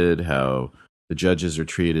treated, how the judges are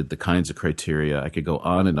treated, the kinds of criteria. I could go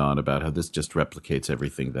on and on about how this just replicates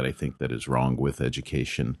everything that I think that is wrong with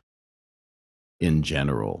education in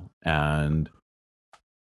general. And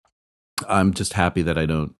I'm just happy that I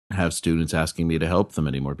don't have students asking me to help them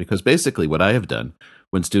anymore, because basically what I have done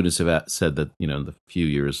when students have said that, in the few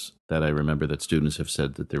years that I remember that students have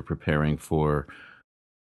said that they're preparing for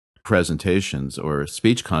presentations or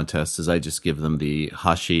speech contests, is I just give them the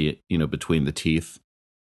hashi, between the teeth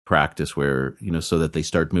practice where, so that they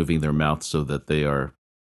start moving their mouth so that their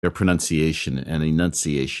pronunciation and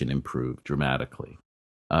enunciation improve dramatically.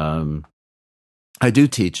 I do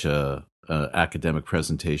teach a academic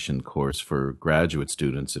presentation course for graduate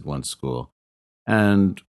students at one school.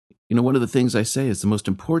 And, one of the things I say is the most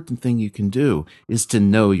important thing you can do is to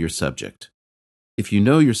know your subject. If you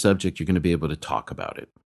know your subject, you're going to be able to talk about it.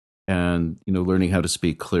 And, learning how to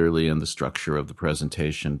speak clearly and the structure of the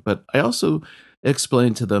presentation. But I also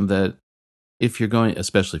explain to them that if you're going,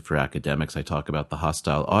 especially for academics, I talk about the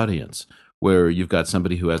hostile audience, where you've got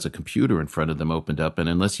somebody who has a computer in front of them opened up, and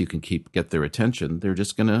unless you can get their attention, they're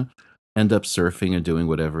just going to end up surfing and doing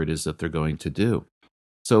whatever it is that they're going to do.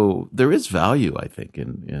 So there is value, I think,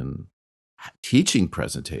 in teaching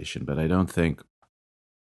presentation, but I don't think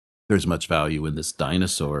there's much value in this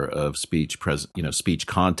dinosaur of speech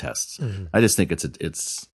contests. Mm-hmm. I just think it's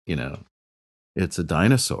a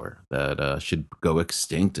dinosaur that should go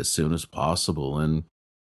extinct as soon as possible, and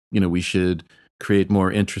we should create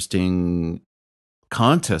more interesting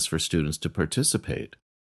contests for students to participate.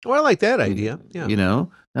 Oh, I like that idea. Yeah.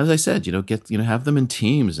 As I said, have them in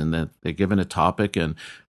teams, and that they're given a topic, and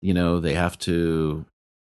they have to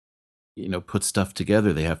put stuff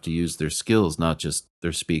together. They have to use their skills, not just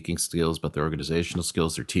their speaking skills, but their organizational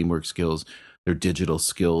skills, their teamwork skills, their digital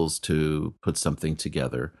skills to put something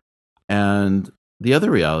together. And the other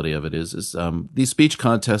reality of it is these speech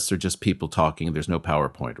contests are just people talking. There's no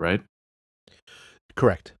PowerPoint, right?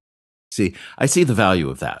 Correct. See, I see the value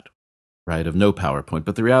of that, right? Of no PowerPoint.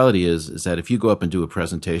 But the reality is that if you go up and do a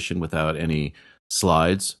presentation without any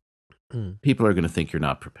slides, people are going to think you're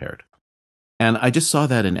not prepared. And I just saw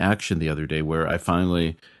that in action the other day, where I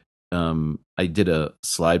finally, I did a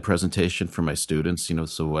slide presentation for my students,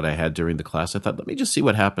 so what I had during the class, I thought, let me just see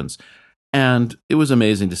what happens. And it was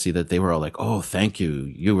amazing to see that they were all like, "Oh, thank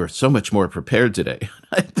you. You were so much more prepared today."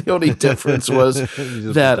 The only difference was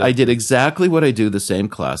that I did exactly what I do the same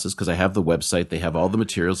classes because I have the website. They have all the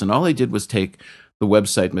materials. And all I did was take the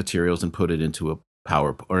website materials and put it into a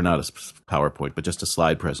PowerPoint, or not a PowerPoint, but just a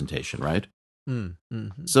slide presentation, right?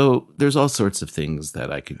 Mm-hmm. So there's all sorts of things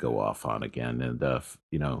that I could go off on again. And,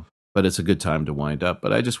 but it's a good time to wind up.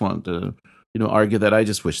 But I just want to, argue that I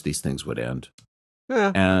just wish these things would end.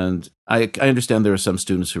 Yeah. And I understand there are some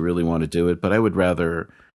students who really want to do it, but I would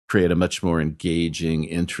rather create a much more engaging,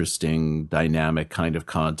 interesting, dynamic kind of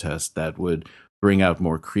contest that would bring out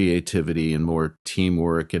more creativity and more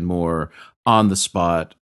teamwork and more on the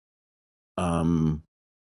spot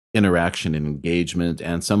interaction and engagement,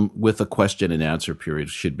 and some with a question and answer period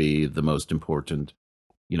should be the most important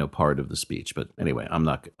part of the speech. But anyway, I'm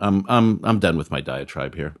done with my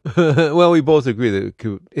diatribe here. Well, we both agree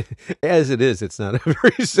that as it is, it's not a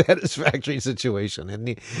very satisfactory situation,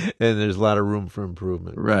 and there's a lot of room for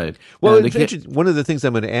improvement. Right. Well, one of the things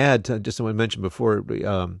I'm going to add to just what I mentioned before,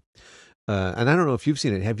 and I don't know if you've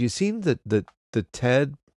seen it. Have you seen the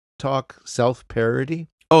TED Talk self-parody?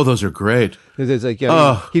 Oh, those are great. It's like,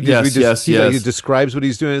 he describes what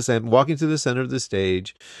he's doing. It's, I'm walking to the center of the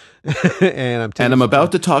stage, and I'm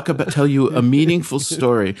about to tell you a meaningful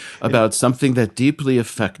story about something that deeply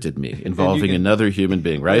affected me, involving another human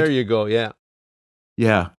being. Right there, you go. Yeah.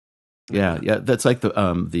 That's like the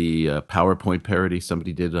PowerPoint parody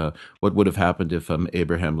somebody did. What would have happened if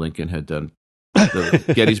Abraham Lincoln had done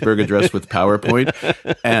the Gettysburg Address with PowerPoint?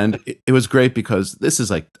 And it was great because this is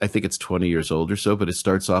like, I think it's 20 years old or so, but it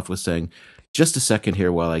starts off with saying, "Just a second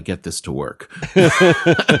here while I get this to work."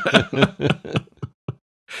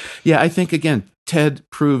 Yeah, I think, again, TED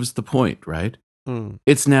proves the point, right?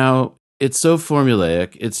 It's so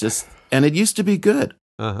formulaic. It's just, and it used to be good.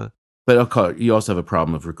 Uh-huh. But you also have a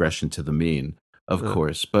problem of regression to the mean, of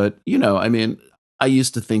course. But, I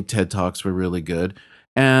used to think TED Talks were really good.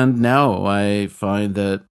 And now I find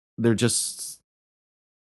that they're just,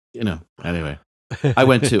 anyway. I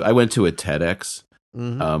went to a TEDx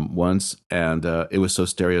once, and it was so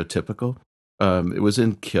stereotypical. It was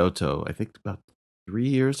in Kyoto, I think about 3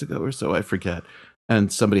 years ago or so, I forget.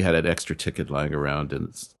 And somebody had an extra ticket lying around,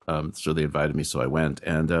 and so they invited me, so I went.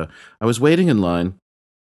 And I was waiting in line,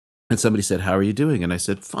 and somebody said, "How are you doing?" And I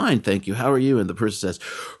said, "Fine, thank you. How are you?" And the person says,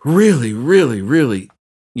 "Really, really, really,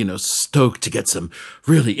 stoked to get some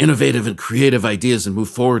really innovative and creative ideas and move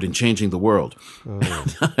forward in changing the world."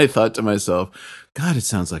 I thought to myself, God, it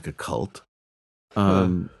sounds like a cult.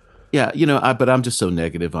 Yeah, but I'm just so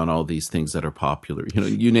negative on all these things that are popular.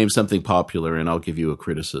 You name something popular, and I'll give you a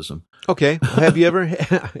criticism. Okay. Have you ever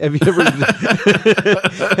have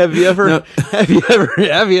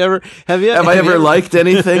I ever liked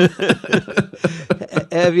anything?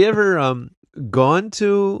 Have you ever gone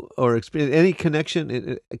to or experienced any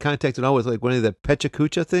contact at all with like one of the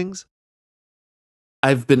Pechakucha things?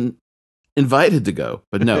 I've been invited to go,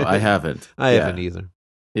 but no, I haven't. I haven't either.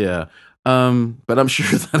 Yeah. But I'm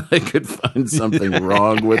sure that I could find something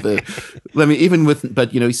wrong with it.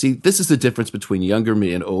 But you see, this is the difference between younger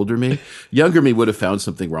me and older me. Younger me would have found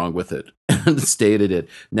something wrong with it and stated it.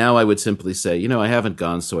 Now I would simply say, I haven't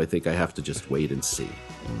gone, so I think I have to just wait and see.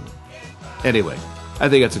 Anyway, I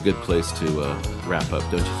think that's a good place to wrap up,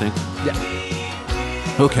 don't you think? Yeah.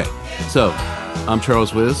 Okay, so I'm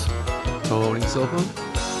Charles Wiz. Tony Silva.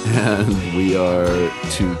 And we are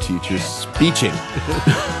two teachers speeching.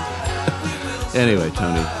 Anyway,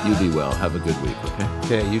 Tony, you be well. Have a good week, okay?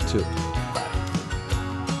 Okay, you too.